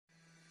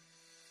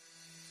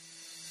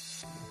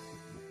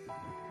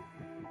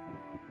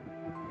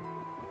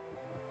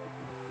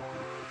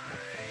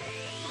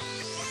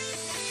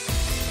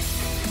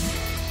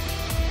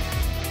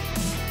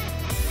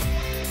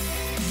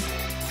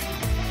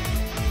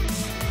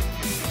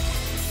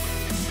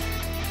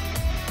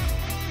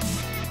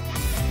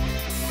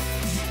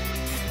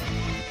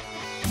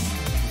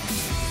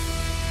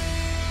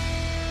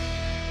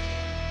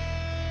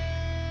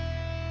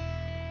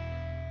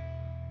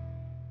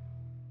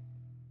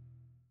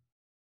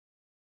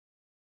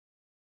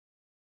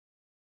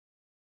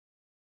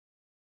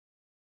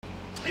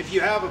if you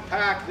have a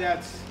pack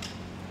that's,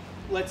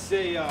 let's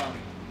say,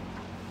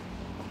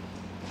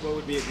 what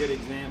would be a good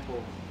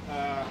example?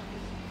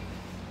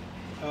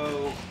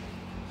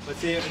 Let's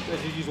say,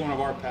 let's just use one of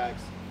our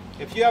packs.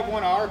 If you have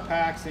one of our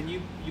packs and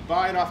you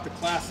buy it off the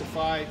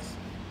classifieds,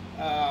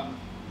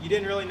 you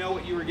didn't really know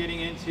what you were getting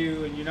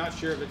into and you're not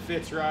sure if it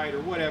fits right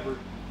or whatever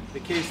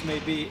the case may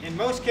be. In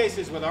most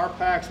cases with our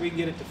packs, we can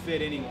get it to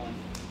fit anyone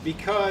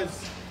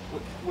because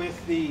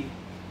with the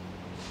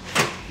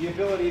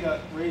ability to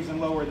raise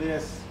and lower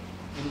this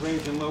and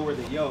raise and lower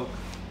the yoke,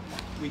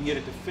 we can get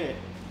it to fit.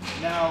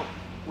 Now,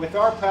 with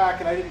our pack,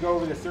 and I didn't go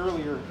over this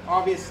earlier,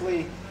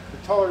 obviously the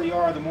taller you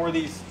are, the more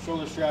these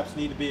shoulder straps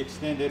need to be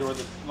extended or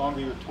the longer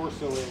your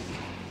torso is.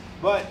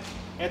 But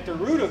at the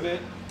root of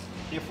it,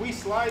 if we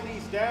slide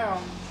these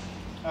down,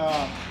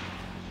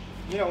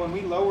 you know, when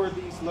we lower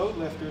these load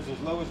lifters as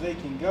low as they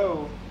can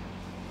go,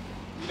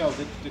 you know,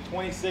 the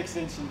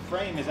 26-inch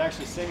frame is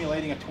actually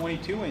simulating a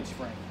 22-inch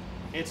frame.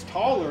 It's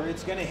taller,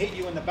 it's going to hit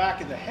you in the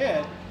back of the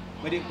head,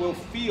 but it will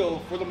feel,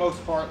 for the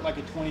most part, like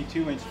a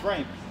 22-inch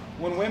frame.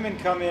 When women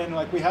come in,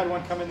 like we had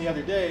one come in the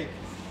other day,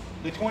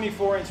 the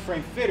 24-inch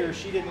frame fitter,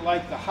 she didn't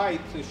like the height,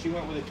 so she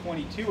went with a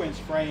 22-inch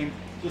frame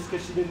just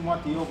because she didn't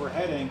want the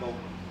overhead angle.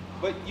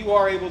 But you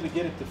are able to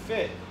get it to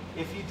fit.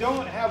 If you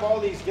don't have all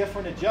these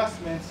different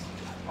adjustments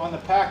on the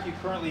pack you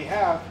currently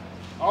have,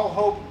 all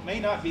hope may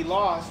not be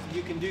lost.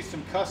 You can do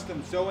some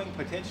custom sewing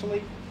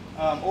potentially,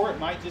 or it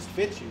might just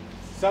fit you.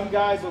 Some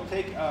guys will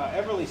take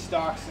Everly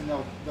stocks and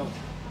they'll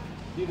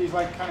do these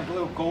like kind of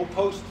little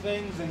goalpost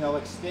things, and they'll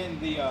extend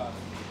the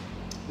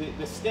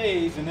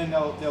stays, and then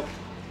they'll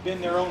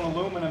bend their own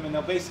aluminum, and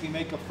they'll basically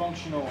make a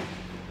functional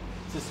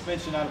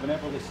suspension out of an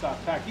Everly stock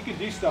pack. You can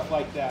do stuff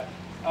like that.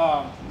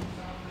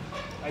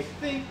 I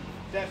think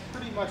that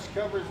pretty much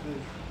covers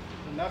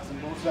the nuts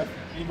and bolts.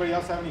 Anybody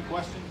else have any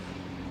questions?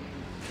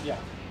 Yeah.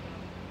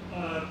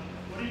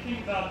 What do you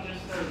think about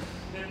just those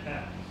hip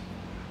packs?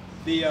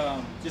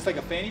 Just like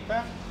a fanny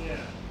pack?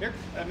 Yeah.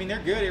 I mean,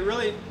 they're good. It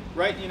really,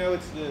 right, you know,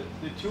 it's the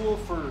tool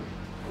for,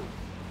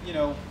 you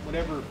know,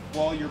 whatever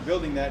wall you're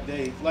building that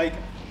day. Like,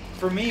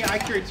 for me, I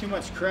carry too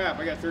much crap.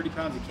 I got 30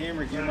 pounds of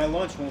camera gear. My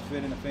lunch won't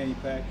fit in a fanny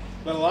pack.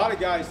 But a lot of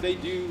guys, they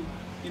do,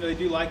 you know, they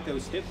do like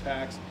those hip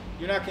packs.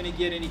 You're not going to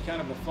get any kind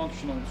of a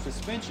functional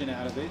suspension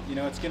out of it. You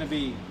know, it's going to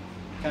be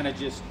kind of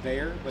just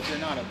there, but they're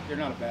not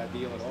a bad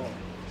deal at all.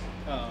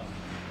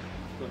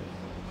 Go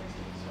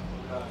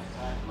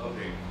ahead.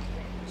 Loading,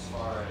 as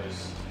far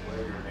as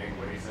where your main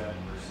weight's at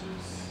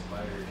versus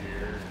lighter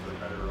gear for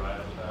better ride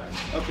on the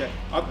back. Okay,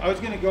 I was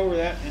going to go over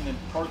that in the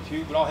part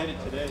 2, but I'll hit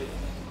it today.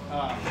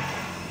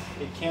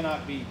 It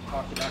cannot be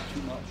talked about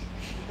too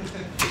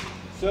much.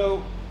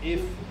 So,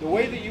 if the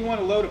way that you want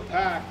to load a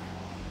pack,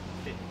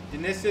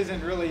 and this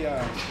isn't really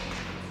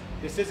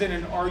this isn't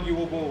an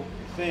arguable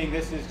thing.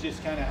 This is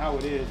just kind of how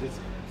it is. It's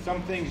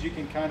some things you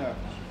can kind of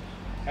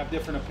have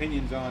different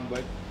opinions on,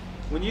 but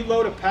when you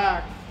load a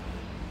pack,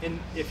 and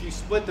if you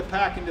split the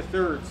pack into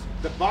thirds,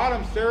 the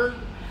bottom third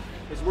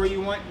is where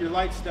you want your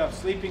light stuff.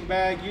 Sleeping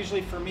bag.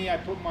 Usually for me, I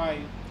put my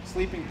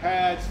sleeping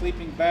pad,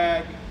 sleeping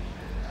bag,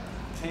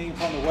 depending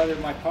upon the weather,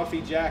 my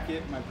puffy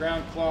jacket, my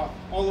ground cloth.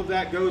 All of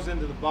that goes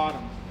into the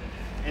bottom,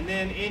 and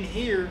then in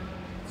here,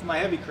 it's my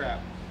heavy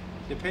crap.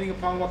 Depending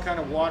upon what kind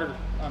of water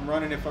I'm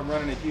running, if I'm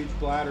running a huge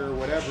bladder or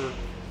whatever,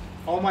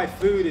 all my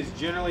food is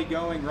generally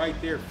going right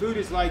there. Food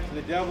is like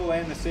the devil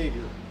and the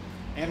savior,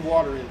 and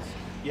water is.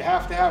 You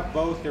have to have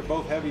both. They're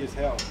both heavy as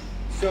hell.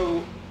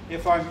 So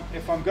if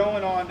I'm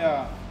going on,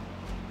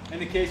 in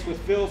the case with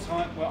Phil's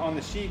hunt on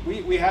the sheep,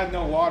 we had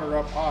no water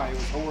up high. It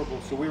was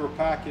horrible. So we were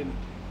packing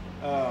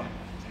 4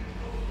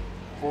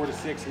 to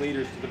 6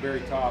 liters to the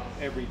very top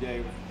every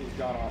day. It was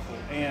god awful.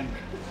 And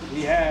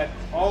we had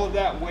all of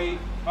that weight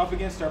up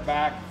against our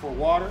back for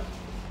water,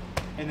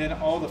 and then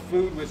all the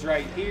food was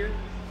right here.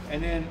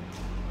 And then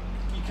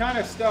you kind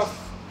of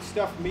stuff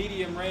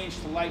medium range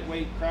to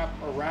lightweight crap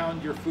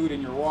around your food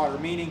and your water,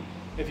 meaning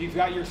if you've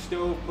got your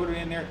stove, put it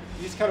in there,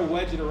 you just kind of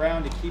wedge it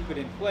around to keep it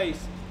in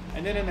place.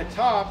 And then in the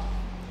top,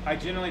 I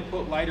generally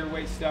put lighter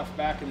weight stuff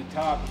back in the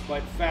top,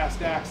 but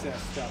fast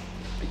access stuff.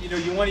 You know,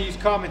 you want to use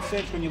common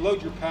sense when you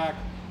load your pack.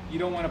 You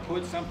don't want to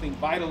put something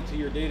vital to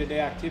your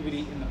day-to-day activity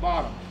in the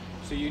bottom.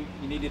 So you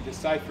need to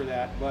decipher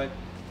that. But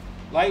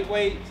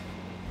lightweight,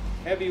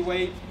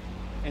 heavyweight,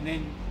 and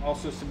then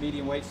also some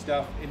medium weight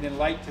stuff, and then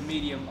light to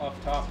medium up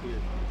top here.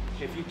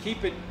 If you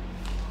keep it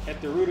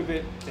at the root of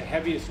it, the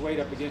heaviest weight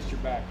up against your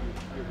back,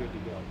 you're good to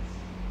go.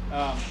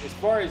 As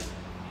far as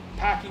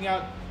packing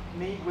out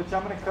meat, which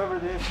I'm going to cover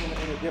this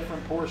in a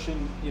different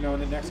portion, you know, in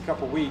the next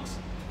couple weeks.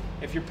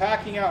 If you're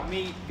packing out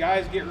meat,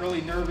 guys get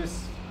really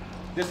nervous.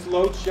 This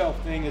load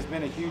shelf thing has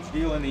been a huge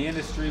deal in the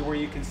industry, where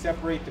you can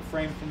separate the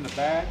frame from the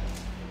bag.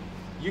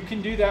 You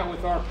can do that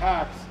with our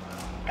packs.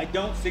 I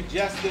don't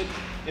suggest it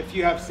if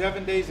you have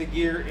 7 days of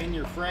gear in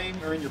your frame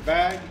or in your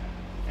bag,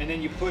 and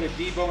then you put a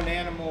deboned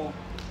animal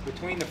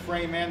between the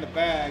frame and the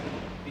bag,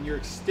 and you're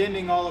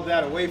extending all of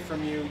that away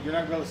from you. You're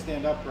not going to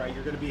stand upright.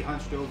 You're going to be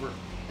hunched over.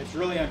 It's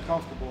really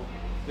uncomfortable.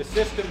 The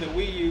system that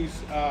we use,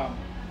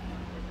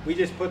 We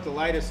just put the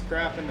lightest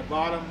crap in the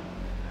bottom,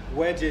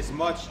 wedge as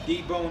much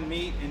deboned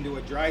meat into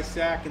a dry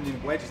sack, and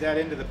then wedge that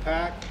into the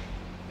pack.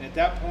 And at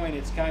that point,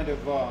 it's kind of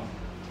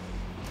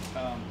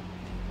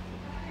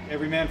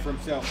every man for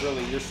himself,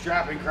 really. You're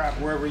strapping crap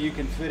wherever you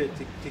can fit it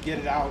to get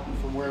it out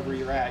from wherever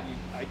you're at.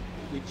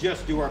 We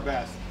just do our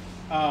best.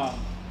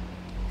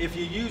 If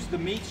you use the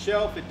meat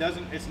shelf,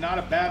 it's not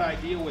a bad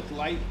idea with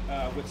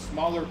with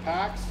smaller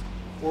packs.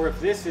 Or if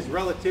this is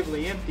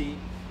relatively empty,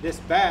 this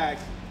bag,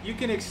 you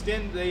can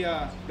extend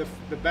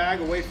the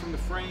bag away from the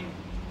frame,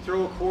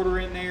 throw a quarter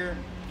in there,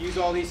 use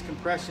all these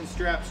compression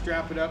straps,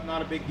 strap it up,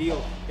 not a big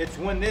deal. It's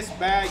when this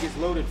bag is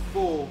loaded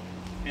full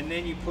and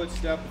then you put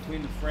stuff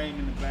between the frame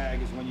and the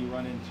bag is when you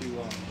run into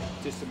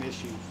just some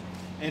issues.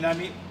 And I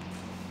mean,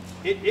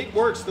 it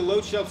works, the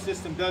load shelf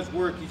system does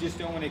work, you just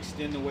don't want to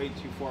extend the weight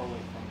too far away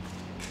from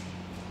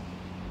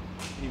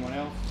it. Anyone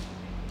else?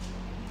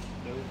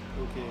 No?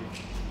 Okay.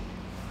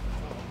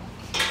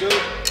 So,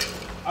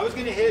 I was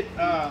gonna hit,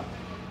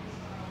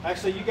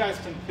 actually you guys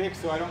can pick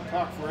so I don't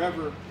talk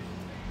forever.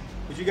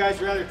 Would you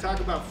guys rather talk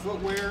about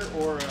footwear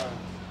or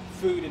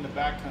food in the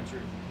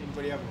backcountry?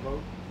 Anybody have a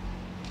vote?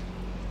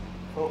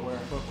 Footwear.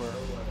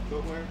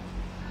 Footwear?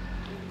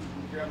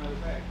 Grab another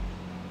bag.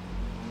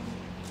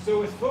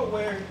 So with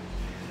footwear,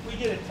 we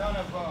get a ton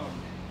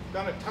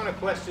of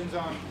questions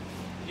on,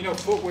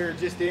 footwear,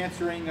 just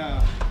answering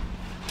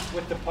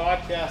with the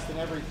podcast and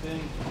everything.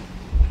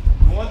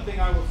 One thing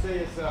I will say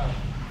is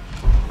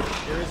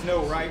there is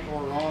no right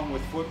or wrong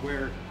with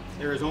footwear.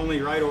 There is only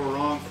right or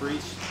wrong for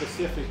each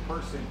specific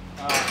person.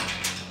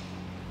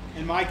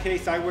 In my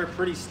case, I wear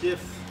pretty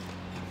stiff.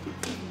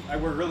 I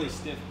wear really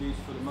stiff boots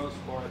for the most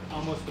part,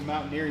 almost a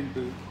mountaineering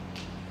boot.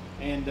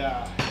 And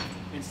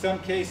in some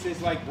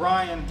cases, like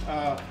Brian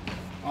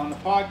on the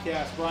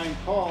podcast, Brian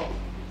Call,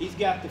 he's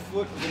got the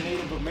foot of a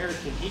Native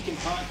American. He can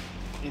hunt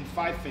in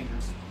 5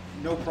 fingers,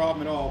 no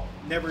problem at all.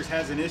 Never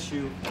has an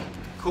issue.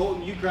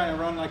 Colton, you kind of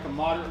run like a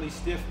moderately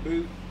stiff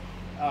boot.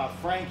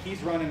 Frank,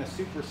 he's running a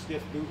super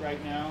stiff boot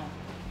right now.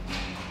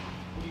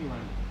 What are you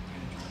running?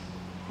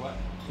 What?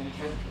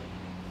 Kennetrek?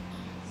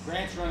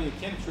 Grant's running a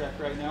Kennetrek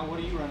right now. What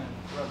are you running?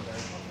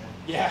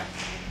 Yeah.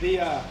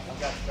 I've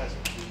got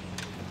special shoes.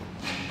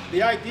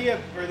 The idea,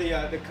 or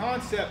the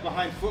concept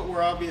behind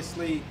footwear,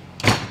 obviously,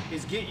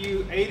 is get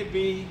you A to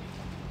B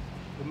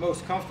the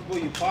most comfortable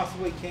you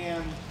possibly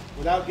can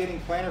without getting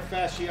plantar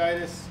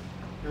fasciitis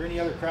or any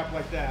other crap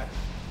like that.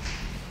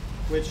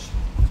 Which,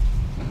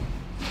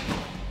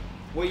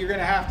 what you're going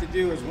to have to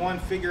do is, one,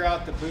 figure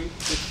out the boot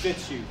that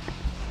fits you,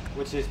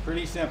 which is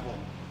pretty simple.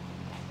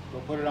 Go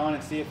put it on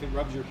and see if it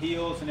rubs your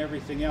heels and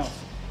everything else.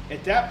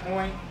 At that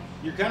point,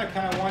 you're going to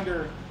kind of want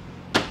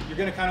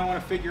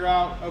to figure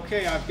out,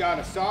 okay, I've got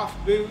a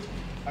soft boot,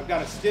 I've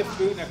got a stiff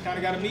boot, and I've kind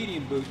of got a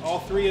medium boot. All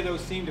 3 of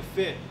those seem to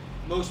fit.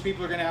 Most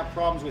people are going to have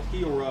problems with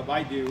heel rub.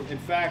 I do. In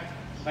fact,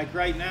 like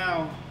right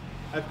now,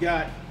 I've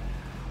got,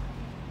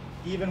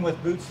 even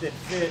with boots that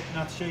fit,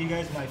 not to show you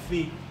guys my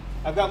feet,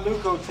 I've got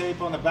Luco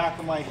tape on the back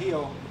of my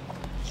heel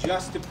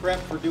just to prep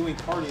for doing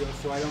cardio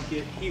so I don't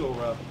get heel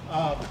rub.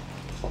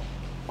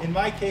 In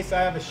my case,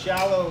 I have a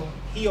shallow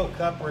heel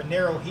cup or a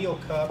narrow heel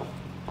cup,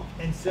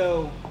 and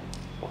so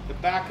the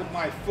back of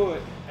my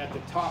foot at the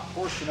top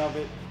portion of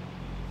it,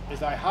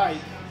 as I hike,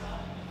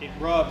 it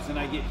rubs and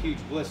I get huge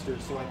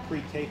blisters, so I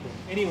pre-tape them.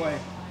 Anyway,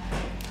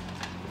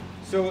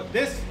 so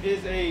this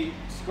is a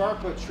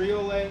Scarpa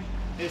Triolet.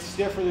 It's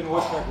stiffer than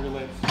woodpecker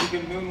lips. You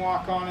can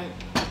moonwalk on it.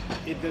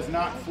 It does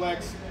not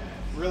flex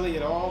really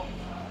at all.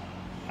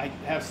 I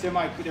have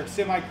they're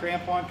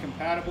semi-crampon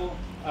compatible.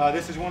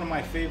 This is one of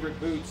my favorite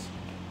boots.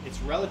 It's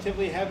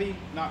relatively heavy,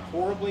 not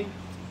horribly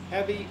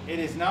heavy. It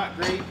is not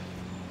great,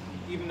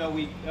 even though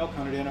we elk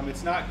hunted in them,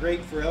 it's not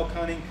great for elk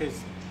hunting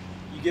because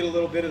you get a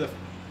little bit of the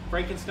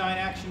Frankenstein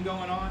action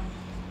going on.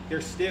 They're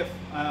stiff,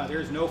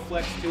 there's no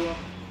flex to them.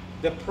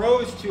 The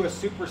pros to a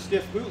super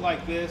stiff boot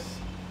like this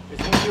is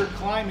when you're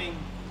climbing,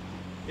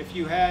 if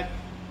you had,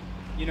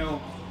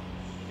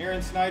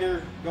 Aron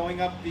Snyder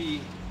going up the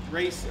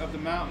race of the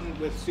mountain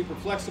with super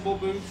flexible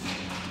boots,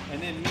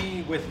 and then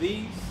me with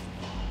these,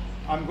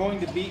 I'm going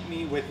to beat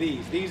me with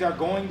these. These are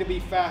going to be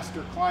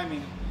faster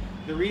climbing.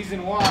 The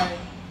reason why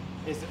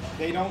is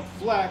they don't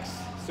flex,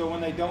 so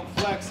when they don't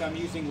flex, I'm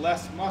using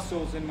less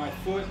muscles in my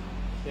foot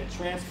that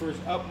transfers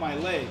up my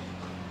leg,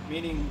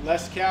 meaning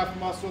less calf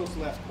muscles,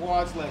 less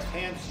quads, less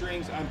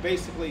hamstrings. I'm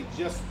basically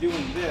just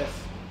doing this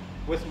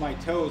with my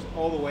toes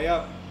all the way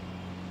up.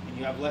 And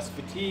you have less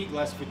fatigue.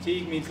 Less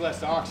fatigue means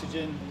less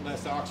oxygen.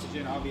 Less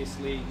oxygen,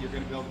 obviously, you're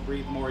going to be able to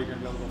breathe more, you're going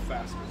to be able to go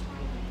faster.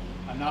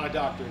 I'm not a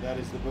doctor. That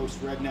is the most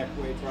redneck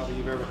way probably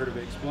you've ever heard of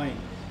it explained.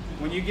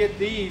 When you get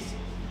these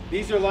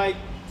are like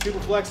super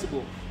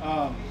flexible.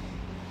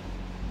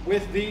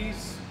 With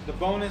these, the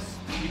bonus,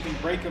 you can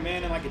break them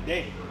in like a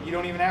day. You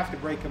don't even have to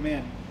break them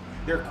in.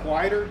 They're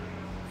quieter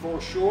for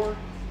sure.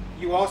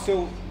 You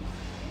also,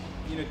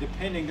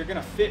 depending, they're going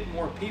to fit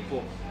more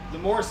people. The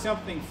more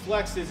something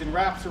flexes and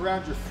wraps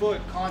around your foot,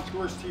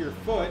 contours to your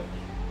foot,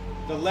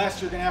 the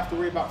less you're going to have to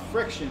worry about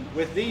friction.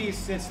 With these,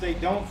 since they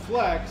don't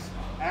flex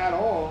at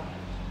all,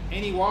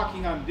 any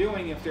walking I'm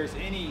doing, if there's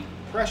any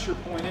pressure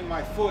point in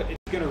my foot,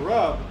 it's gonna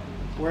rub.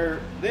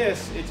 Where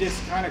this, it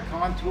just kind of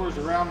contours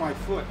around my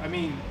foot. I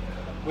mean,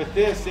 with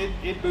this,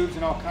 it moves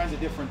in all kinds of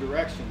different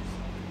directions.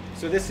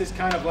 So this is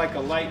kind of like a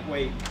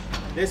lightweight.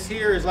 This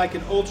here is like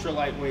an ultra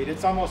lightweight.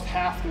 It's almost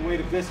half the weight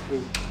of this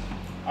boot.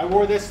 I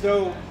wore this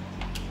though,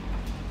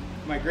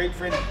 my great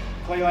friend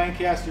Clay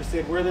Lancaster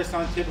said, wear this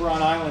on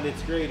Tiburon Island,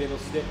 it's great, it'll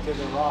stick to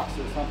the rocks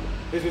or something.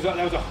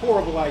 That was a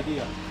horrible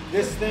idea.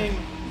 This thing,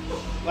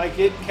 like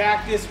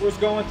cactus was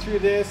going through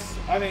this.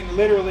 I mean,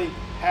 literally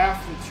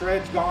half the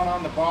tread's gone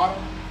on the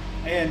bottom.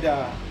 And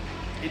I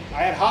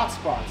had hot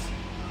spots.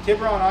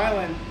 Tiburon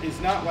Island is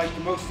not like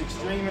the most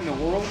extreme in the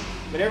world,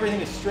 but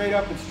everything is straight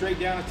up and straight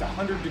down. It's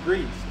 100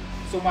 degrees.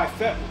 So my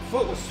foot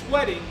was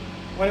sweating.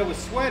 When it was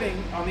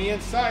sweating on the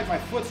inside, my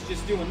foot's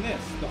just doing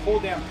this the whole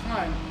damn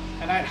time.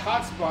 And I had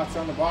hot spots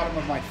on the bottom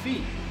of my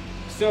feet.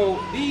 So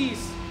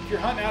these, if you're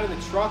hunting out of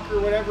the truck or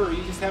whatever, or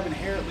you just have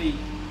inherently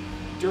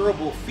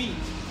durable feet,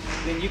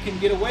 then you can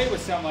get away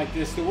with something like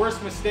this. The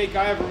worst mistake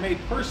I ever made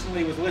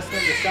personally was listening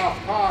to South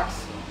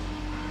Cox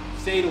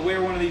say to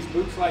wear one of these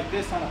boots like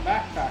this on a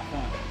backpack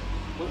hunt.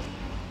 Well,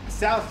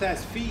 South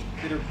has feet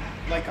that are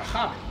like a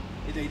hobbit.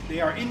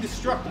 They are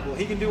indestructible.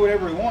 He can do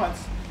whatever he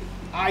wants.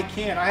 I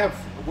can't. I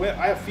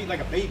have feet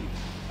like a baby.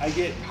 I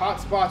get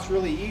hot spots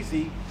really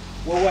easy.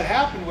 Well, what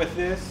happened with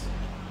this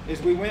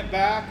is we went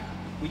back,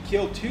 we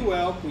killed 2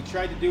 elk, we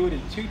tried to do it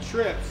in 2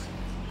 trips,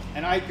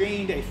 and I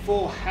gained a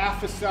full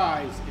half a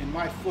size in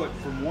my foot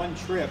from one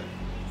trip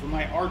from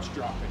my arch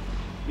dropping,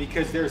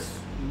 because there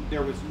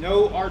was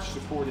no arch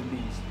support in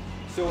these.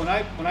 So when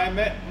I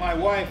met my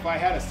wife, I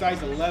had a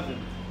size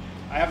 11.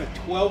 I have a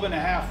 12 and a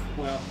half,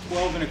 well,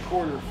 12 and a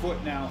quarter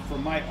foot now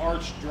from my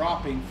arch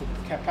dropping for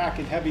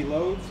packing heavy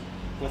loads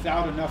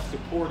without enough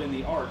support in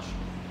the arch.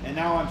 And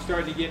now I'm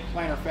starting to get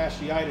plantar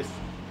fasciitis,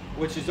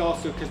 which is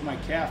also because my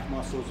calf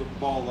muscles are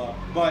ball up.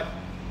 But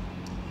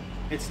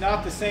it's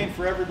not the same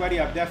for everybody.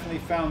 I've definitely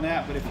found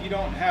that. But if you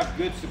don't have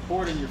good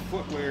support in your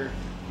footwear,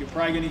 you're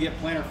probably going to get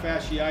plantar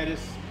fasciitis.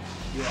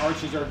 Your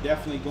arches are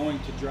definitely going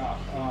to drop.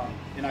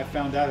 And I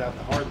found that out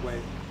the hard way.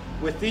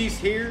 With these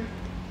here,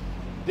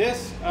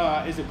 this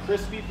is a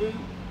crispy boot.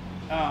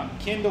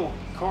 Kendall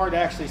Card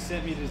actually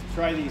sent me to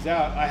try these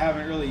out. I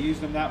haven't really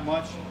used them that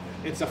much.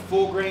 It's a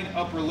full grain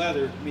upper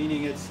leather,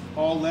 meaning it's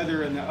all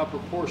leather in the upper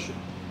portion.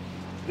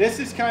 This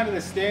is kind of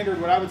the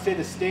standard, what I would say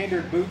the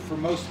standard boot for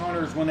most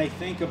hunters. When they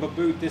think of a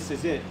boot, this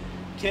is it.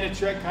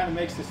 Kenetrek kind of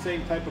makes the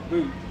same type of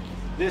boot.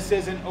 This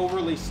isn't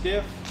overly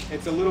stiff.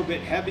 It's a little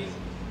bit heavy.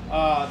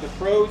 The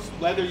pros,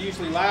 leather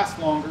usually lasts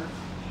longer.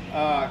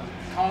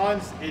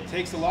 Cons, it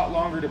takes a lot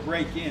longer to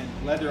break in.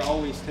 Leather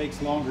always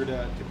takes longer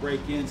to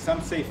break in. Some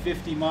say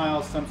 50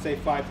 miles, some say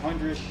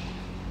 500.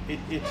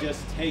 It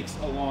just takes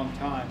a long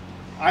time.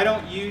 I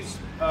don't use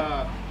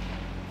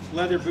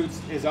leather boots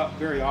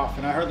very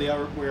often. I hardly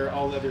ever wear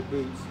all leather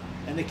boots.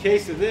 In the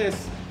case of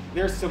this,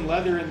 there's some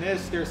leather in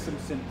this, there's some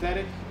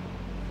synthetic.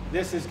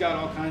 This has got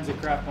all kinds of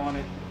crap on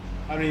it.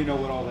 I don't even know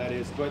what all that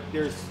is, but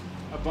there's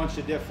a bunch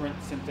of different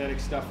synthetic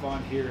stuff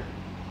on here.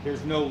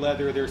 There's no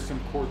leather, there's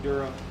some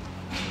Cordura.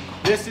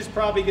 This is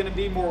probably going to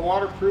be more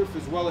waterproof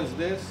as well as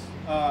this.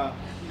 You know,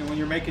 when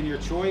you're making your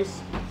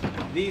choice,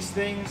 these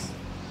things,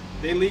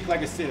 they leak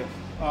like a sieve.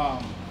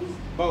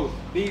 Both.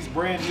 These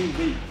brand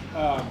new leak.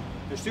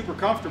 They're super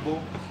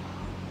comfortable.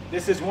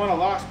 This is one of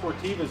La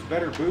Sportiva's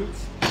better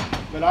boots,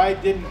 but I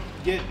didn't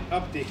get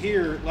up to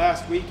here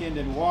last weekend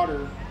in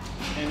water,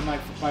 and my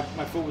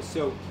foot was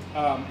soaked.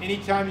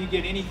 Anytime you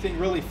get anything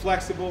really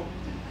flexible,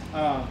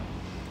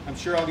 I'm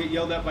sure I'll get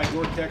yelled at by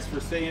Gore-Tex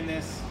for saying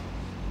this.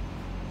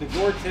 The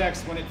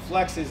Gore-Tex, when it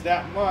flexes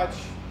that much,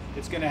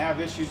 it's going to have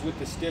issues with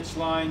the stitch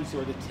lines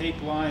or the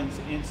tape lines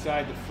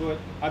inside the foot.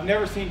 I've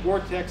never seen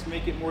Gore-Tex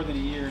make it more than a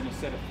year in a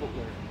set of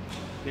footwear.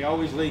 They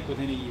always leak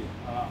within a year,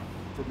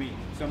 for me.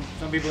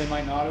 Some people they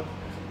might not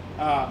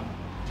have.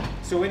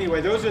 So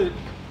anyway, those are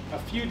a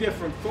few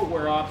different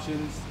footwear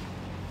options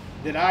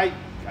that I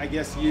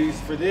guess use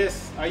for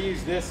this. I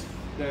use this,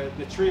 the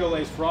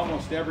Triolets, for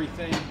almost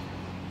everything.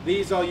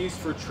 These I'll use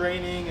for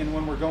training and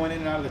when we're going in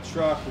and out of the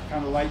truck, for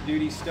kind of light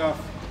duty stuff.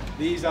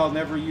 These I'll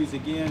never use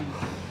again.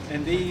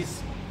 And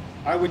these,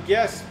 I would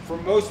guess for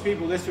most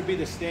people, this would be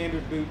the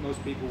standard boot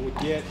most people would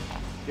get.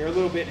 They're a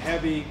little bit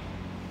heavy.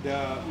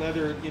 The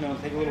leather, you know,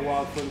 take a little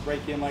while for them to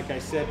break in, like I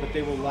said, but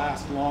they will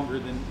last longer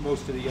than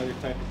most of the other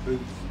type of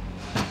boots.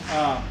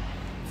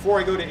 Before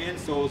I go to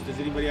insoles, does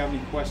anybody have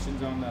any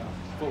questions on the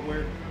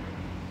footwear?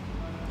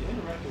 Any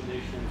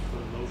recommendations for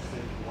low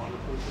scent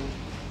waterproofing?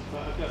 So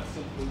I've got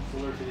some boots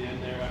similar to the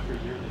end there. After a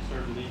year, they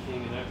started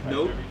leaking, and I've tried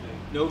everything.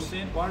 No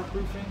scent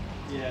waterproofing?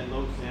 Yeah,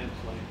 low scent,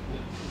 like.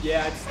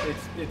 Yeah,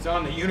 it's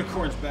on the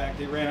Unicorn's back.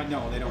 They ran out.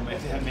 No, they don't make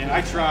that, man.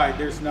 I tried.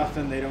 There's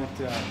nothing. They don't.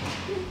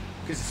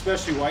 Because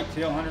especially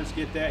whitetail hunters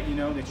get that, you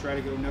know. They try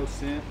to go no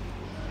scent.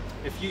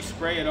 If you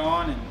spray it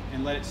on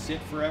and let it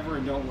sit forever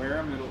and don't wear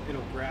them,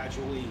 it'll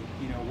gradually,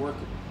 you know, work.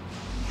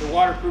 The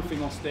waterproofing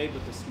will stay,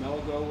 but the smell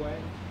will go away.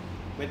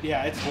 But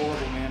yeah, it's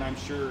horrible, man. I'm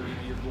sure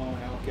you're blowing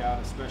elk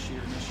out, especially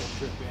your initial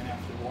trip in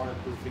after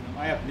waterproofing them.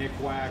 I have Nick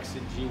wax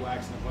and G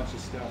wax and a bunch of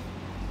stuff.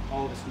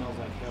 All of it smells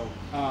like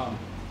hell.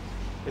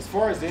 As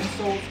far as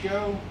insoles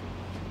go,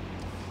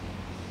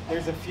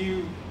 there's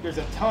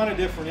a ton of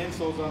different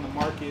insoles on the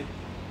market.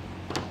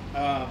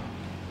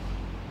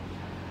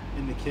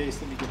 In the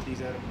case, let me get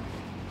these out of my.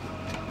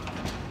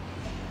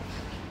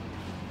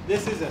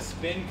 This is a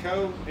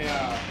Spinco.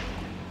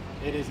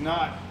 It is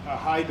not a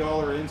high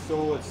dollar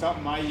insole. It's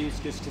something I use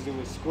just because it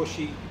was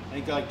squishy. I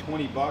think like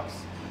 20 bucks.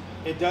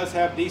 It does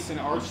have decent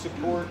arch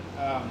support.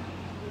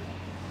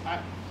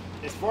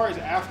 As far as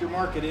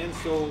aftermarket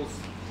insoles,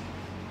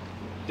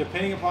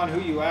 depending upon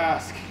who you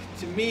ask,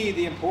 to me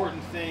the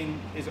important thing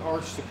is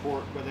arch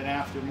support with an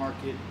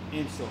aftermarket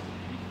insole.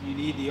 You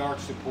need the arch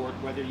support,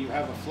 whether you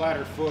have a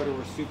flatter foot or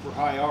a super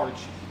high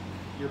arch.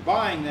 You're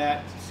buying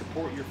that to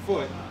support your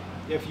foot.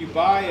 If you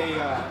buy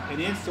an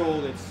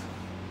insole that's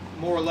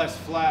more or less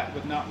flat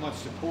with not much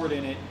support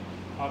in it,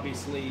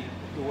 obviously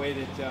the way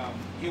that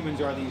humans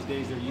are these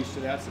days, they're used to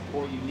that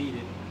support, you need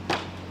it.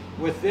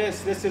 With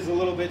this is a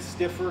little bit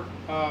stiffer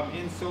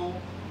insole.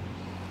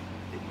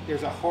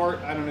 There's a hard,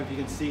 I don't know if you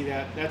can see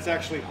that, that's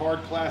actually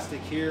hard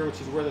plastic here,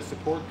 which is where the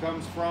support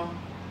comes from.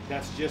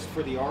 That's just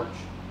for the arch.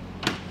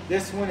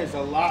 This one is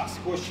a lot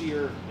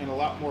squishier and a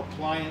lot more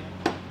pliant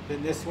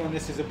than this one.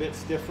 This is a bit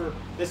stiffer.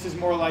 This is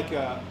more like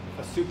a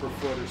super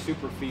foot or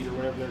super feet or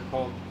whatever they're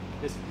called.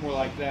 This is more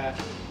like that.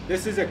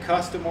 This is a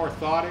custom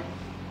orthotic.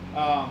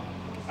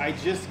 I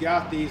just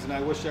got these and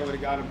I wish I would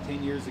have got them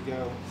 10 years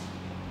ago.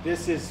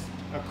 This is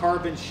a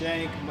carbon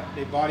shank.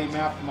 They body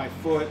mapped my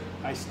foot.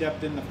 I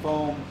stepped in the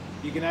foam.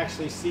 You can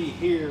actually see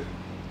here,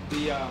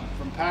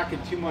 from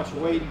packing too much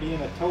weight and being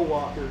a toe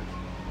walker,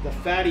 the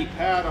fatty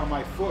pad on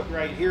my foot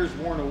right here is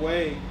worn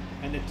away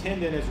and the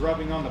tendon is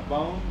rubbing on the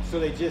bone.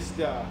 So they just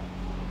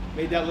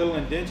made that little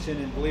indentation,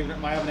 and believe it or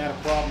not, I haven't had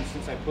a problem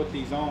since I put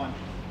these on.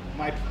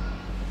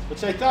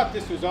 Which I thought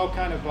this was all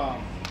kind of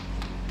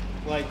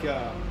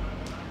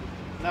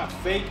not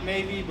fake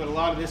maybe, but a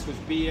lot of this was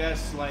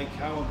BS, like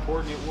how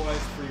important it was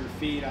for your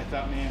feet. I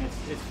thought, man,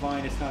 it's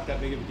fine, it's not that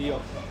big of a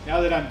deal.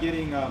 Now that I'm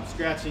getting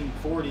scratching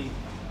 40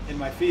 and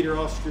my feet are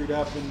all screwed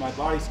up and my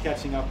body's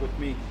catching up with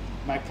me,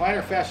 my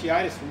plantar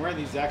fasciitis from wearing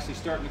these is actually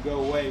starting to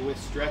go away with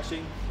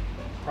stretching,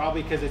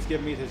 probably because it's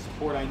giving me the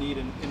support I need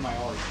in my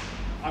arch.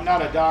 I'm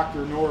not a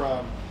doctor,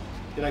 nor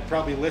did I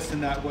probably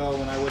listen that well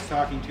when I was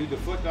talking to the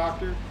foot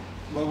doctor,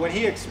 but when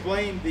he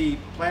explained the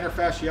plantar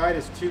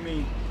fasciitis to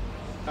me,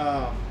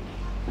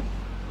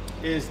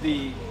 is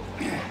the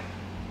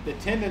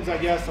tendons, I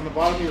guess, on the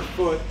bottom of your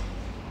foot,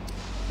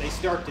 they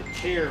start to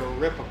tear or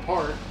rip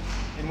apart,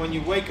 and when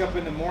you wake up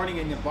in the morning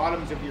and the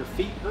bottoms of your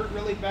feet hurt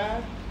really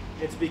bad,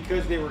 it's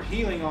because they were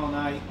healing all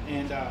night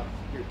and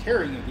you're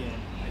tearing again,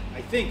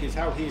 I think is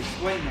how he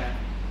explained that.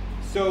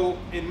 So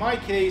in my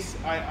case,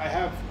 I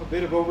have a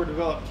bit of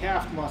overdeveloped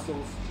calf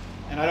muscles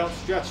and I don't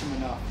stretch them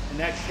enough, and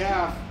that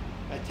calf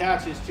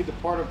attaches to the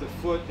part of the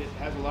foot that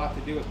has a lot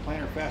to do with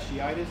plantar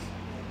fasciitis.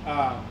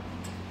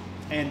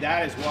 And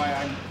that is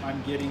why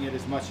I'm getting it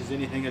as much as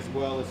anything, as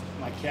well as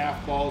my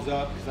calf balls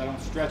up because I don't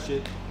stretch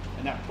it,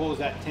 and that pulls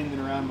that tendon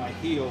around my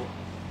heel,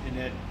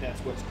 and that's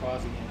what's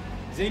causing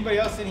it. Does anybody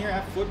else in here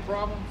have foot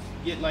problems?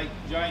 Get like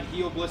giant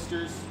heel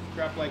blisters,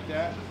 crap like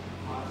that?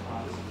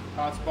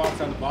 Hot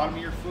spots on the bottom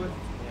of your foot?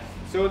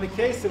 So in the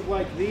case of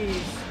like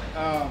these,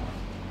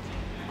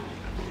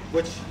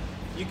 which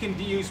you can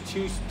use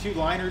two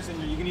liners,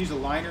 and you can use a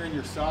liner in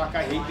your sock.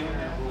 I hate doing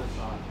that.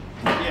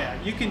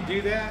 Yeah, you can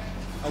do that.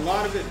 A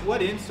lot of it,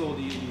 what insole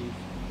do you use?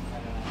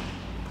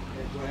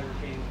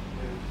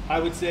 I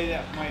would say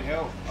that might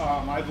help.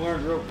 I've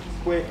learned real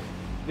quick,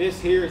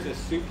 this here is a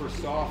super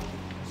soft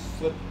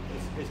slip.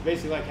 It's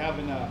basically like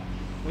having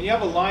when you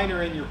have a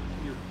liner in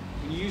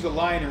when you use a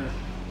liner,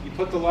 you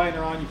put the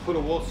liner on, you put a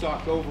wool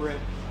sock over it,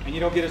 and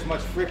you don't get as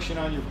much friction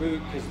on your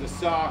boot because the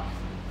sock,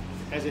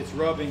 as it's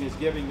rubbing, is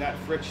giving that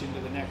friction to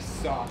the next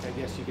sock, I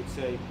guess you could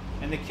say.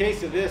 In the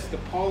case of this, the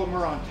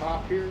polymer on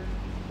top here,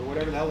 or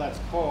whatever the hell that's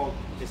called,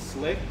 is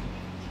slick,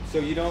 so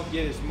you don't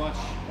get as much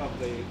of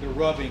the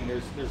rubbing.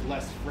 There's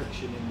less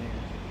friction in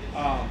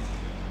there.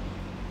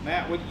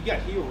 Matt, you got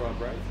heel rub,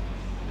 right?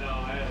 No,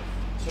 I have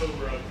toe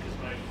rub because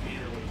my feet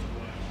are way too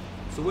wet.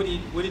 So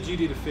what did you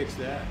do to fix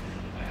that?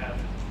 I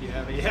haven't. You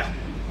haven't,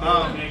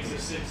 yeah. It makes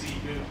a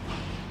 6E boot.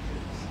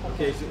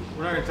 Okay, so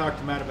we're not going to talk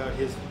to Matt about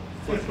his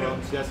foot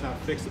problems. That's not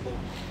fixable.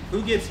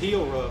 Who gets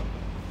heel rub?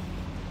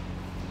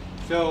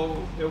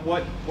 So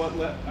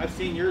I've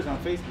seen yours on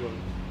Facebook.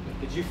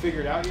 Did you figure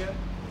it out yet?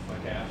 My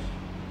calves?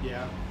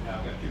 Yeah. Yeah,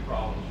 I've got two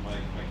problems.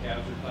 My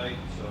calves are tight,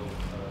 so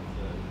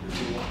your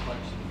heel won't flex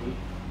in the boot.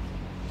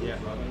 So Yeah.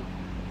 it's rubbing.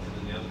 And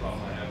then the other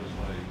problem I have is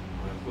my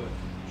foot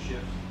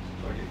shifts,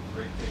 so I get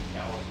great big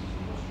calluses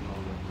and blisters on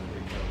my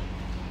big toe.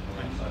 On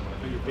that side of my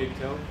On your big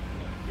toe?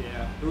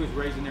 Yeah. Who is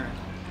raising their hand?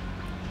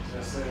 I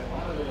was gonna say, a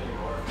lot of it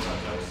anymore, when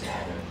I was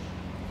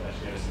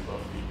actually I see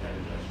both feet and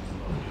injections in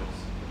both heels,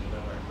 which I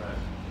don't recommend.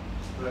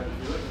 But if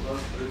you look at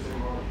most boots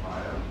anymore with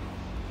bio,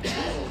 the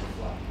insoles are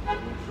flat.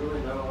 And there's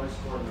really not always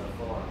scoring that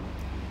form.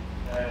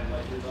 And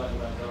like you're talking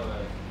about going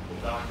to the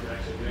doctor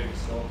actually doing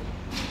scope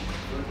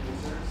foot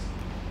concerns,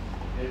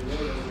 it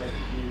really doesn't make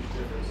a huge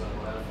difference on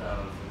what I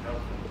found for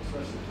comfort,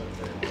 especially if I'm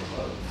taking more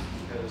loads.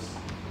 Because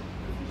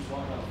if you just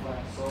walk on a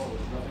flat sole,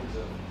 there's nothing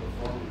to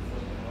perform your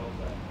foot to help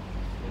that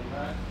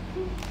impact.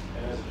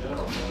 And as a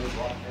general, we always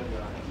walk heavy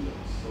on our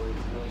heels, so we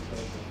really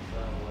start to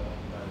travel up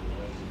and down your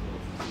legs and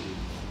really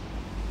fatigue.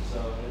 So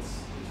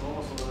it's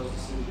almost one of those,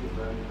 as soon as you get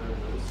ready,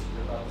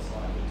 you're about to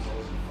slide in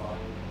soles and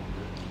fine,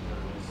 you're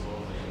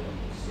soles and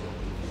you're still a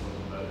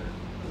little better.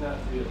 It doesn't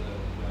have to be the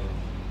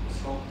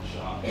sculpt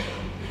shop.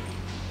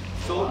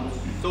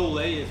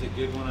 Soleil is a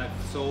good one.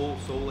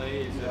 Soleil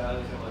is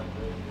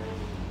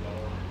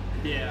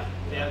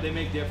yeah, they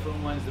make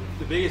different ones.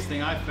 The biggest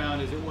thing I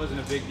found is it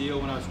wasn't a big deal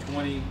when I was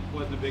 20,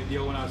 wasn't a big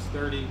deal when I was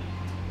 30,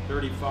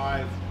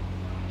 35,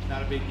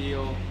 not a big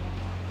deal,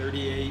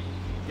 38,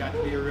 got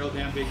to be a real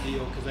damn big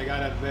deal because I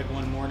got out of bed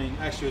one morning,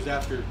 actually it was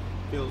after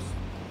Phil's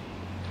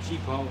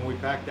sheep hunt when we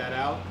packed that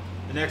out.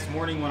 The next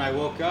morning when I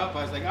woke up,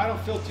 I was like, I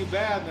don't feel too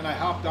bad. Then I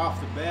hopped off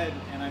the bed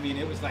and I mean,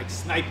 it was like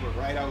sniper,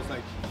 right? I was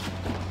like,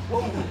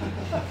 whoa.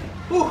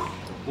 Whew.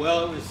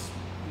 Well, it was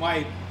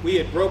we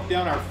had broke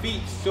down our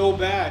feet so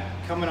bad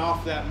coming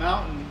off that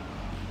mountain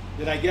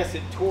that I guess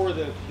it tore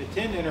the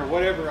tendon or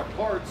whatever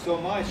apart so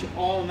much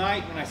all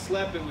night when I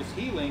slept it was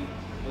healing.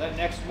 Well, that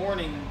next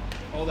morning,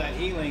 all that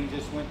healing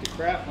just went to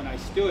crap when I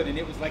stood and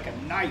it was like a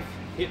knife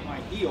hit my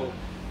heel.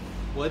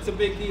 Well, it's a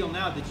big deal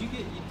now. Did you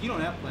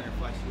don't have plantar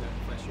fasciitis,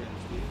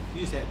 do you?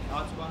 You just had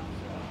hot spots?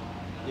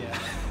 Yeah.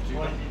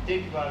 Well, if you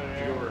think about it,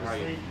 Aaron, when you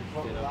sleep,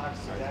 your foot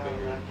relaxes down,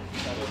 and that gives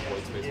you that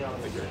chance to heal.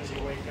 As soon as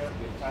you wake up,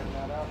 you tighten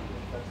that up,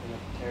 that's when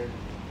it tears.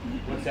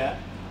 What's that?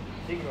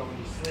 Think about when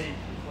you sleep,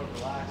 your foot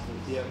relaxes.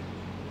 Yep.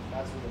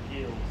 That's when it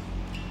heals.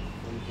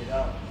 When you get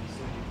up, as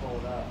soon as you pull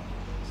it up.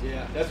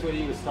 Yeah, that's what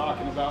he was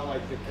talking about,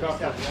 like the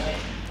cup of that.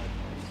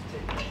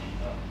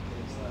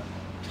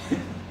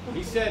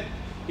 He said,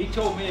 he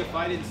told me if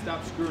I didn't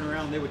stop screwing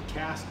around, they would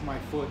cast my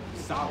foot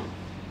solid,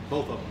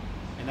 both of them.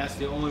 And that's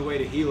the only way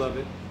to heal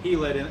it.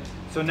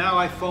 So now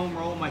I foam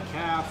roll my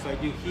calves, I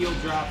do heel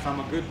drops. I'm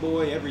a good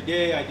boy every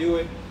day, I do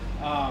it.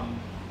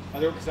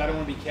 Because I don't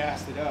want to be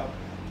casted up.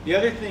 The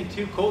other thing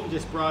too, Colton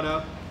just brought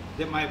up,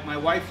 that my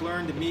wife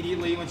learned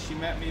immediately when she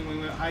met me when we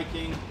went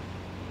hiking,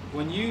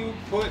 when you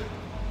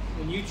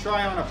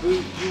try on a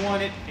boot, you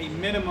want it a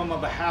minimum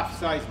of a half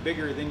size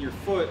bigger than your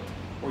foot,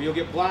 or you'll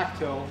get black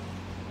toe,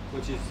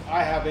 which is,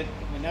 I have it,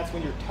 and that's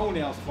when your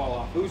toenails fall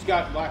off. Who's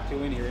got black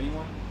toe in here,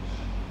 anyone?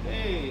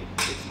 Hey,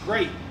 it's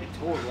great, it's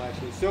horrible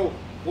actually. So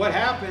what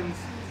happens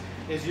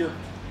is you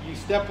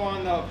step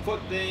on the foot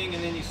thing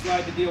and then you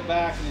slide the deal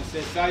back and it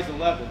says size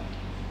 11.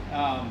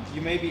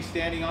 You may be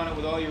standing on it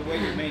with all your weight,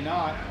 you may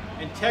not.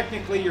 And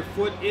technically your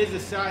foot is a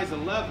size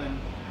 11,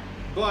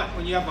 but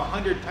when you have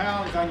 100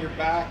 pounds on your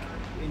back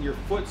and your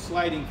foot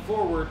sliding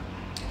forward,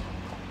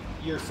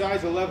 your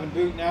size 11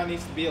 boot now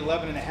needs to be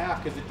 11 and a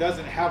half because it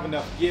doesn't have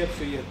enough give,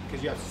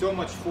 because you have so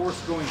much force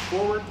going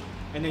forward,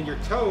 and then your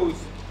toes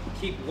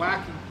keep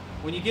whacking.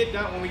 When we get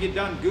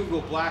done,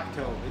 Google black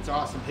toe. It's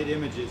awesome. Hit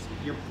images.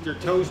 Your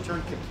toes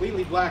turn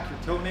completely black, your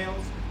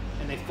toenails,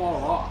 and they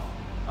fall off.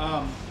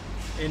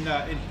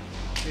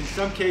 In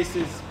some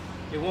cases,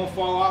 it won't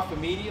fall off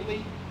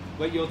immediately,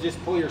 but you'll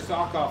just pull your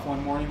sock off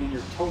one morning and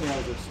your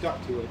toenails are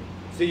stuck to it.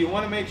 So you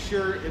want to make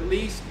sure at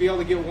least be able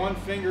to get one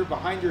finger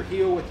behind your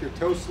heel with your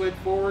toe slid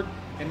forward.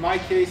 In my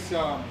case,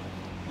 now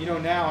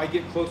I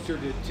get closer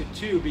to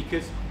 2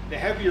 because the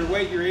heavier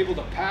weight you're able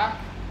to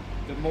pack,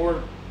 the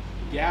more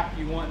gap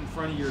you want in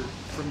front of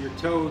from your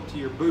toe to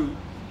your boot,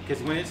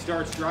 because when it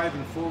starts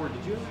driving forward,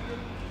 did you ever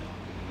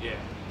get it?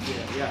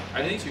 Yeah. Yeah.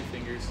 I think 2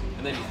 fingers,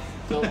 and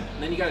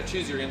then you got to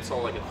choose your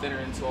insole, like a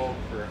thinner insole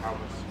for how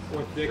much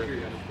or thicker. You're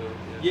gonna feel,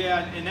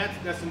 yeah, and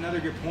that's another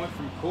good point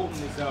from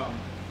Colton is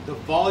the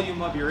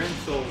volume of your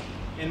insole.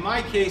 In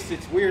my case,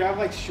 it's weird. I have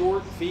like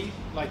short feet,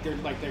 they're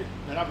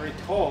not very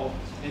tall,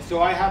 and so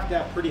I have to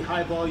have pretty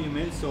high volume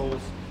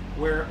insoles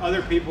where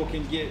other people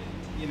can get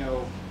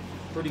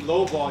pretty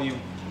low volume.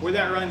 Where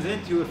that runs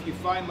into, if you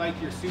find like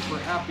your super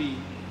happy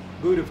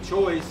boot of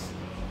choice,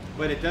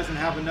 but it doesn't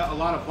have a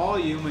lot of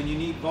volume, and you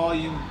need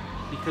volume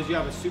because you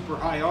have a super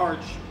high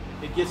arch,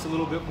 it gets a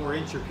little bit more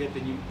intricate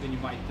than you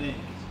might think.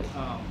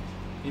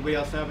 Anybody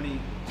else have any?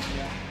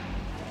 Yeah.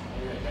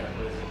 Maybe that kind of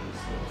plays into the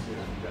skill too. If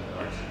you've got the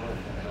arch support,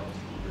 it kind of helps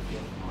keep your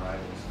foot from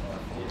riding as far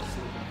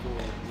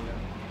forward.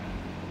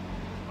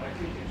 My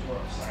feet is more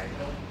of a side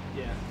hill.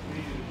 Yeah. What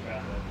do you do to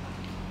grab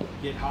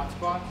that? Get hot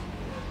spots.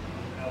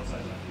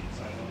 Outside my feet,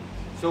 side hill.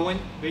 So when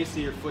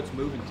basically your foot's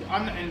moving to,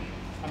 I'm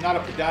not a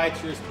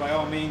podiatrist by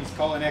all means,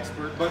 call an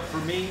expert, but for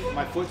me,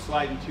 my foot's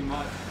sliding too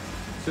much.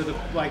 So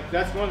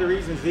that's one of the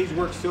reasons these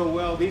work so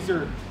well. These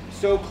are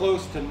so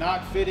close to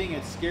not fitting,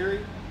 it's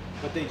scary,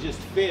 but they just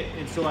fit,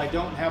 and so I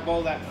don't have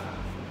all that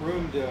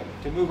room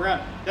to move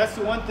around. That's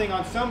the one thing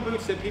on some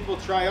boots that people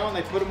try on,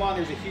 they put them on,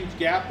 there's a huge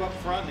gap up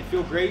front, they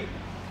feel great,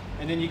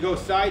 and then you go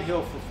side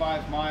hill for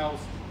 5 miles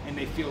and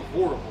they feel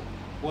horrible.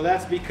 Well,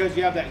 that's because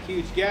you have that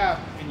huge gap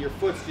and your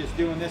foot's just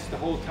doing this the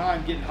whole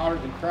time, getting hotter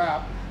than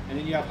crap, and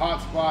then you have hot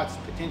spots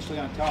potentially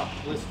on top,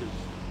 blisters.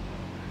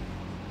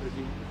 You're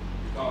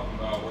talking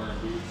about wearing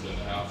boots that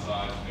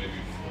outside, maybe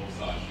full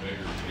size bigger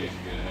in case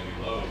you get a heavy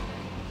load.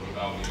 What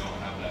about when you don't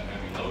have that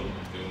heavy load and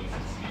you're doing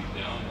some steep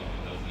downhill?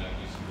 It doesn't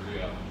actually screw you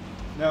up.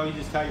 No, you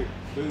just tie your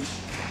boot.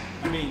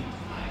 I mean,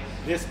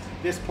 this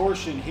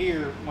portion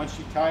here, once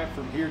you tie it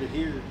from here to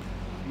here,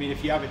 I mean,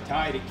 if you have it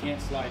tied, it can't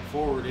slide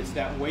forward. It's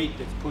that weight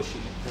that's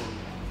pushing it forward.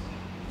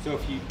 So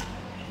if you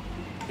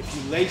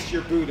lace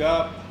your boot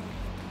up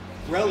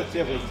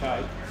relatively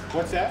tight,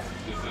 what's that?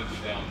 Just cinch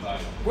it down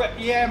tight. Well,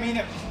 yeah, I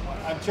mean,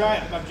 I've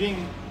tightened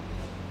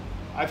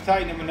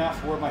them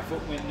enough where my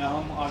foot went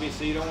numb.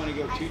 Obviously, you don't want to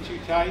go too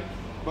tight,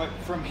 but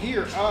from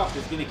here up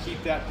is going to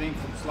keep that thing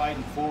from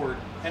sliding forward.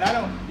 And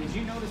did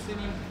you notice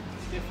any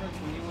difference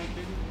when you went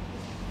bigger?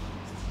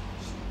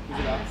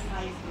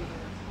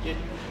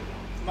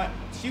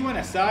 She went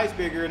a size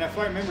bigger, and if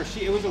I remember,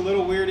 it was a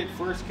little weird at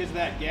first because of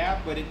that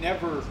gap, but it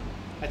never,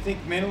 I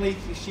think mentally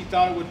she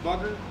thought it would bug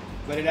her,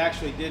 but it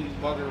actually didn't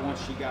bug her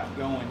once she got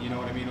going, you know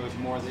what I mean? It was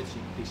more that she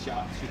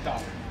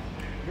thought.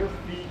 Your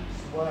feet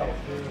swell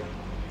through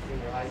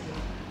when you're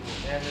hiking,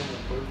 and then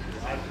with boots,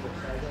 you're hiking with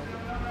feet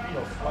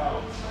will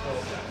swell.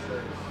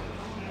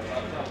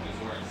 I'm probably just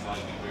wearing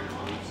slightly bigger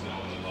boots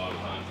now, and a lot of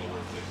times I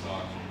wear thick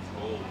socks when it's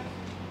cold.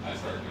 I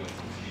start doing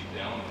some steep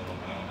downhill,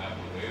 and I don't have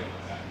the weight on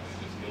my back.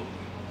 It just kills me.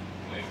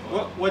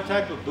 What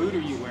type of boot are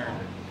you wearing?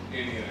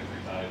 Any and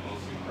every type,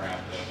 mostly crap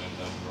that ends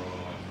up throwing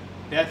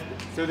away.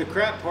 So the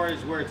crap part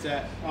is where it's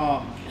at.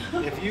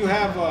 If you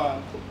have,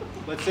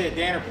 let's say, a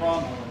Danner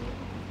pronghorn.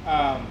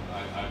 I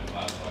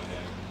classify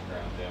that as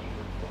crap down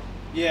before.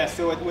 Yeah,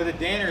 so with a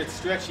Danner, it's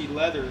stretchy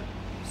leather.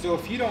 So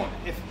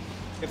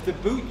if the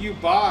boot you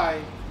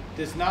buy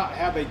does not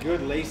have a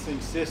good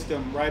lacing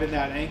system right in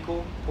that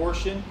ankle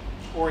portion,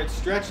 or it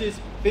stretches.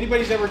 If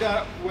anybody's ever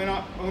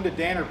owned a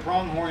Danner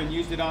pronghorn and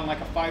used it on like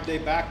a 5-day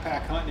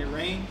backpack hunt and it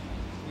rained,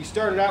 you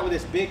started out with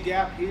this big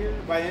gap here.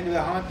 By the end of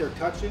the hunt, they're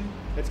touching.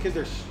 That's because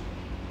they're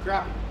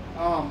crappy.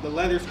 The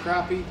leather's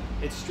crappy.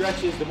 It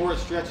stretches. The more it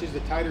stretches,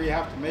 the tighter you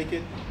have to make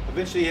it.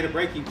 Eventually, you hit a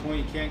breaking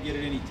point. You can't get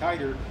it any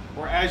tighter.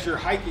 Or as you're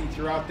hiking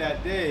throughout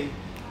that day,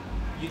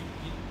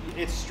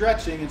 it's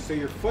stretching, and so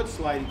your foot's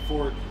sliding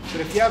forward.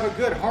 But if you have a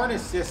good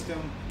harness system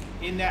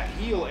in that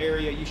heel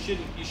area, you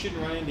shouldn't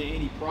run into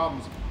any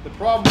problems. The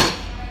problem with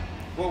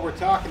what we're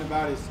talking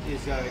about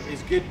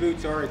is good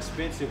boots are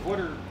expensive. What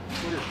are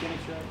Kenny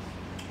Chucks?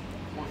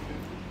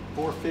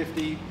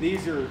 $450.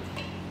 These are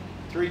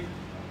 $3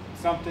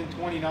 something,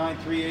 $29,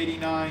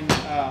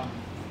 $389.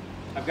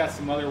 I've got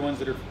some other ones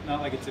that are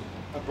not like it's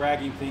a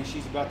bragging thing.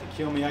 She's about to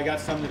kill me. I got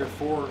some that are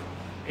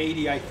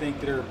 $480, I think,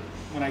 that are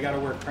when I got to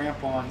wear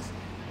crampons.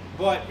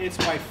 But it's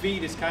my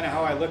feet is kind of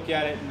how I look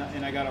at it,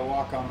 and I got to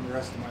walk on them the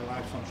rest of my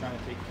life, so I'm trying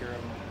to take care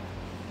of them.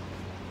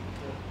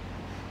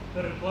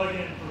 Put a plug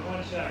in for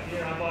one shot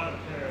here. I bought a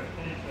pair of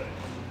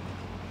Pinchbacks,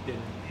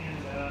 and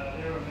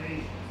they were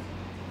amazing.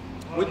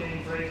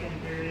 Walking, braking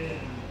period.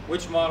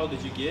 Which model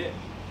did you get?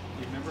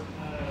 Do you remember?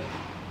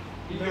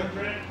 You remember,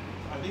 Brett?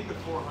 I think the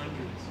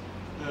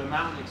 400s, the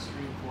Mountain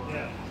Extreme 400.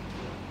 Yeah.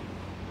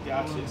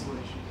 Gotcha.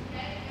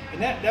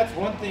 And that's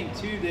one thing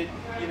too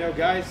that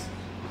guys,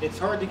 it's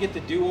hard to get the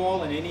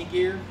do-all in any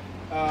gear.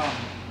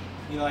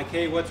 Like,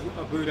 hey, what's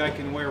a boot I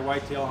can wear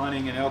whitetail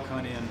hunting and elk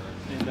hunt in?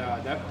 And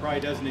that probably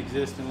doesn't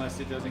exist unless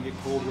it doesn't get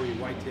cold where you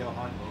whitetail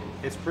hunt.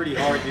 It's pretty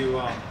hard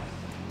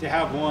to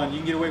have one. You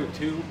can get away with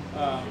two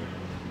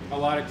a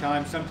lot of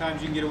times.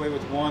 Sometimes you can get away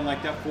with one.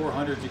 Like that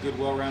 400 is a good,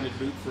 well-rounded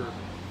boot for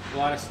a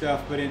lot of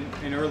stuff. But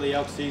in early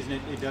elk season,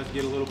 it does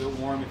get a little bit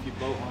warm if you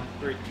bow hunt,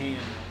 or it can.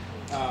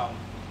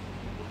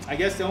 I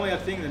guess the only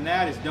other thing than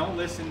that is don't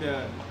listen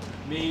to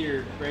me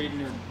or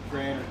Braden or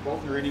Grant or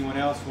Bolton or anyone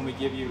else when we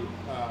give you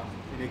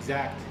an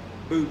exact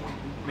boot.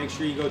 Make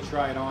sure you go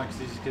try it on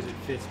because it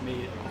fits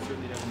me. It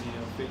certainly doesn't mean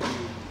it'll fit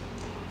you.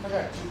 I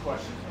got two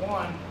questions.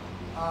 One,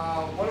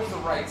 what is the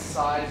right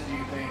size, do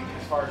you think,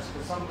 as far as,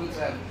 because some boots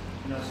have,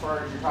 as far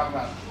as you're talking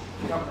about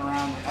coming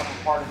around the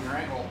upper part of your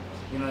ankle,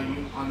 you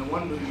on the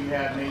one boot you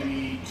have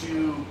maybe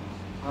two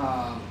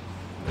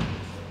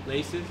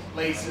laces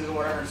or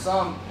whatever.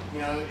 Some,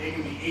 it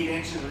can be 8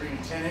 inches or even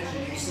 10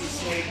 inches. You see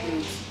snake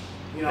boots,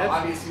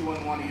 obviously you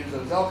wouldn't want to use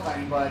those elk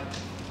hunting, but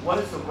what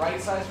is the right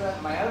size for that?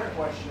 And my other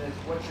question is,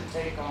 what's your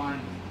take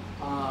on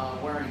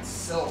wearing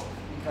silk?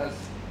 Because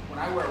when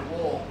I wear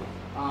wool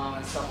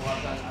and stuff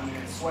like that,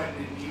 it's sweating,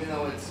 and even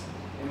though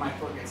my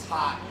foot gets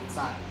hot, it's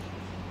not.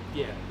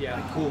 Yeah,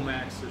 the Cool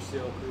Max or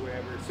silk or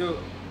whatever. So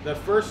the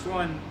first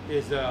one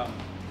is,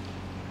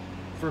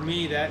 for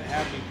me, that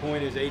happy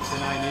point is 8 to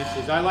 9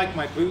 inches. I like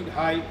my boot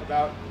height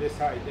about this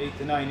height, 8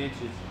 to 9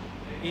 inches.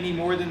 Any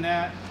more than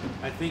that,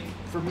 I think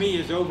for me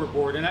is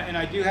overboard. And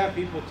I do have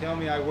people tell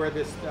me I wear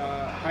this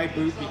high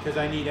boot because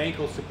I need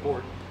ankle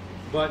support.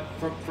 But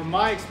from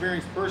my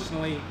experience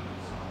personally,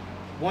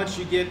 once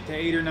you get to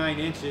 8 or 9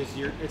 inches,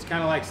 it's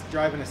kind of like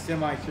driving a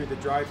semi through the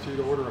drive-thru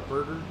to order a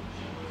burger.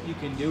 You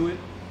can do it.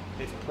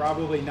 It's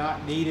probably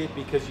not needed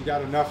because you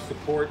got enough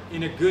support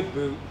in a good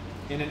boot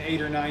in an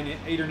 8 or 9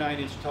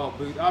 inch tall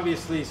boot.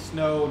 Obviously,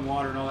 snow and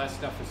water and all that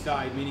stuff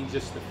aside, meaning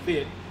just the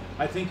fit,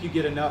 I think you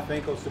get enough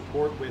ankle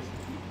support with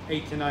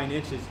 8 to 9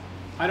 inches.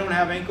 I don't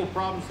have ankle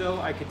problems though.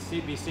 I could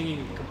be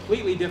singing a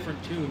completely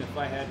different tune if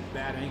I had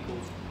bad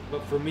ankles.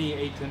 But for me,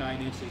 8 to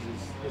 9 inches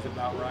is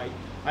about right.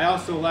 I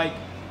also like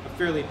a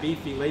fairly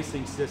beefy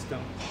lacing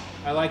system.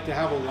 I like to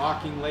have a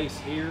locking lace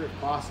here if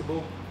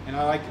possible, and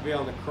I like to be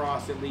able to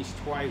cross at least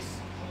twice,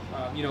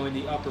 you know, in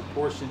the upper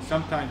portion,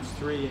 sometimes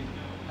 3. And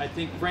I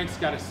think Frank's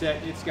got a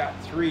set. It's got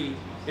 3.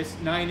 It's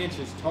 9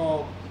 inches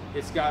tall.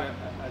 It's got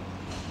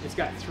it's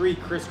got 3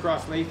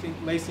 crisscross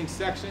lacing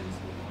sections,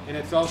 and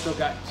it's also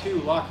got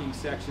 2 locking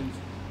sections,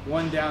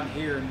 one down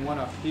here and one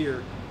up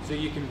here, so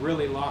you can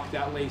really lock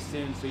that lace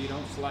in so you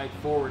don't slide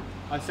forward.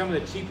 On some of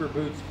the cheaper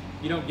boots,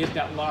 you don't get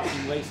that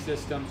locking lace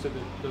system, so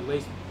the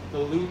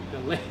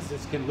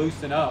laces can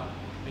loosen up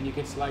and you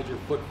can slide your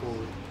foot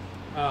forward.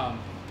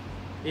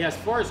 Yeah, as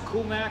far as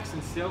Cool Max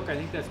and silk, I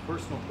think that's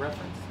personal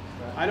preference.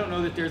 I don't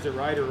know that there's a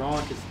right or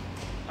wrong, because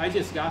I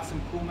just got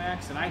some Cool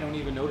Max and I don't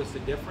even notice the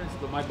difference,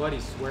 but my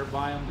buddies swear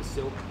by them, the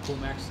silk Cool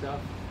Max stuff.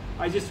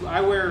 I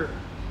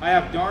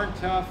have Darn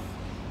Tough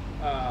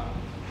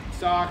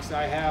socks.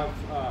 I have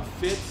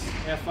Fits,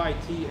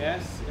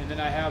 F-I-T-S, and then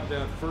I have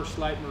the First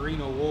Light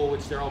Merino Wool,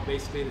 which they're all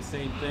basically the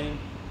same thing.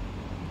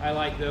 I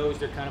like those.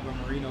 They're kind of a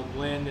merino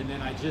blend. And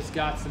then I just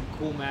got some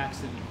Cool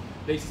Max, and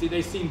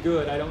they seem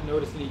good. I don't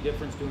notice any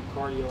difference doing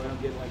cardio. I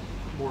don't get like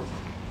more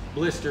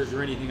blisters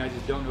or anything. I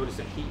just don't notice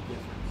a heat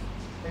difference.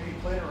 Have you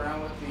played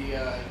around with the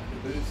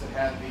boots that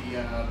have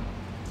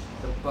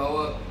the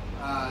boa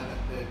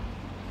that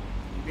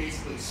you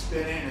basically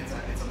spin in?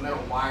 It's a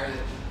metal wire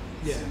that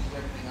yeah. cinches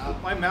everything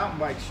up. My mountain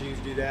bike shoes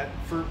do that.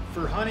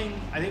 For hunting,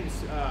 I think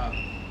it's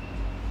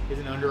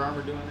isn't Under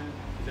Armour doing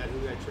that? Is that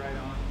who I tried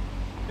on?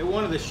 At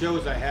one of the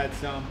shows I had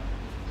some.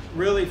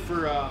 Really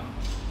for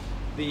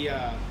the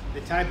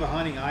type of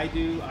hunting I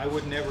do, I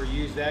would never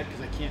use that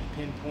because I can't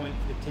pinpoint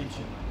the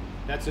tension.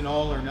 That's an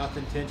all or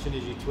nothing tension.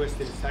 As you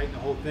twist it, it's tighten the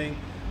whole thing.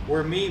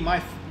 Where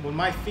when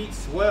my feet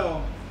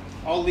swell,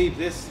 I'll leave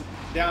this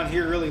down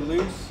here really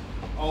loose.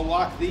 I'll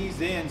lock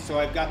these in so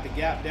I've got the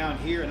gap down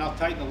here, and I'll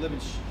tighten the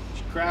living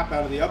crap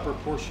out of the upper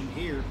portion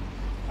here.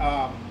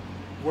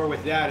 Where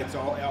with that, it's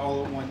all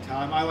at one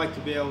time. I like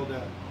to be able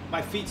to,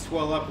 my feet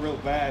swell up real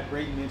bad.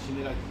 Brady mentioned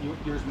it,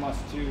 yours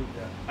must too.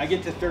 Yeah. I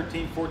get to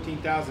 13,000,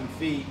 14,000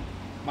 feet,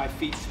 my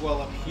feet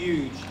swell up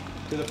huge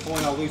to the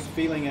point I'll lose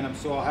feeling in them,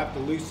 so I'll have to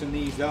loosen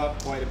these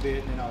up quite a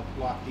bit, and then I'll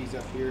lock these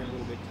up here and a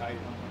little bit tighter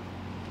on them.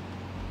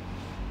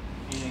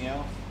 Anything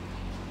else?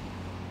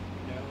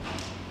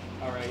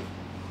 No? All right.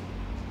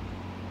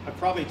 I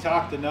probably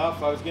talked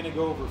enough. I was going to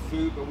go over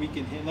food, but we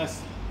can,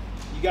 unless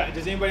you got,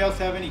 does anybody else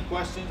have any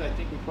questions? I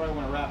think we probably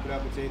want to wrap it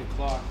up. It's 8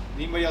 o'clock.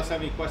 Does anybody else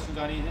have any questions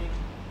on anything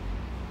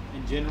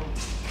in general?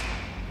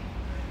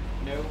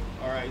 No?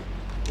 All right.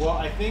 Well,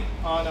 I think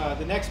on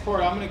the next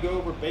part, I'm going to go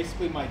over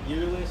basically my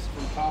gear list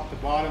from top to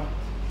bottom,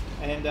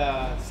 and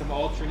some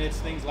alternates,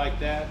 things like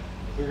that.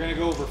 We're going to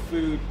go over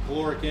food,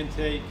 caloric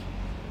intake,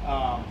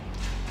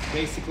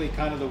 basically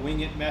kind of the wing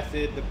it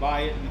method, the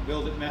buy it and the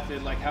build it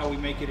method, like how we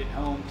make it at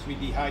home because we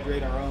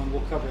dehydrate our own.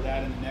 We'll cover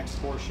that in the next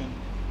portion,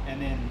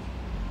 and then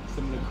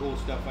some of the cool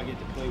stuff I get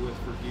to play with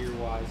for gear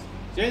wise.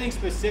 Is there anything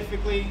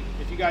specifically,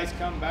 if you guys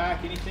come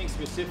back, anything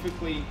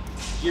specifically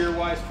gear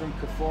wise from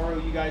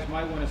Kafaro you guys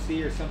might want to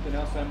see, or something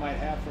else I might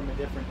have from a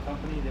different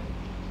company that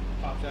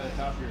pops out of the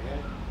top of your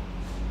head?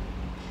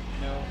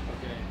 No?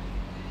 Okay.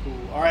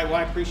 Cool. All right, well,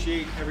 I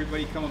appreciate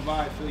everybody coming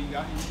by. I feel you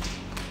got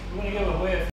anything? I'm going to give a whiff.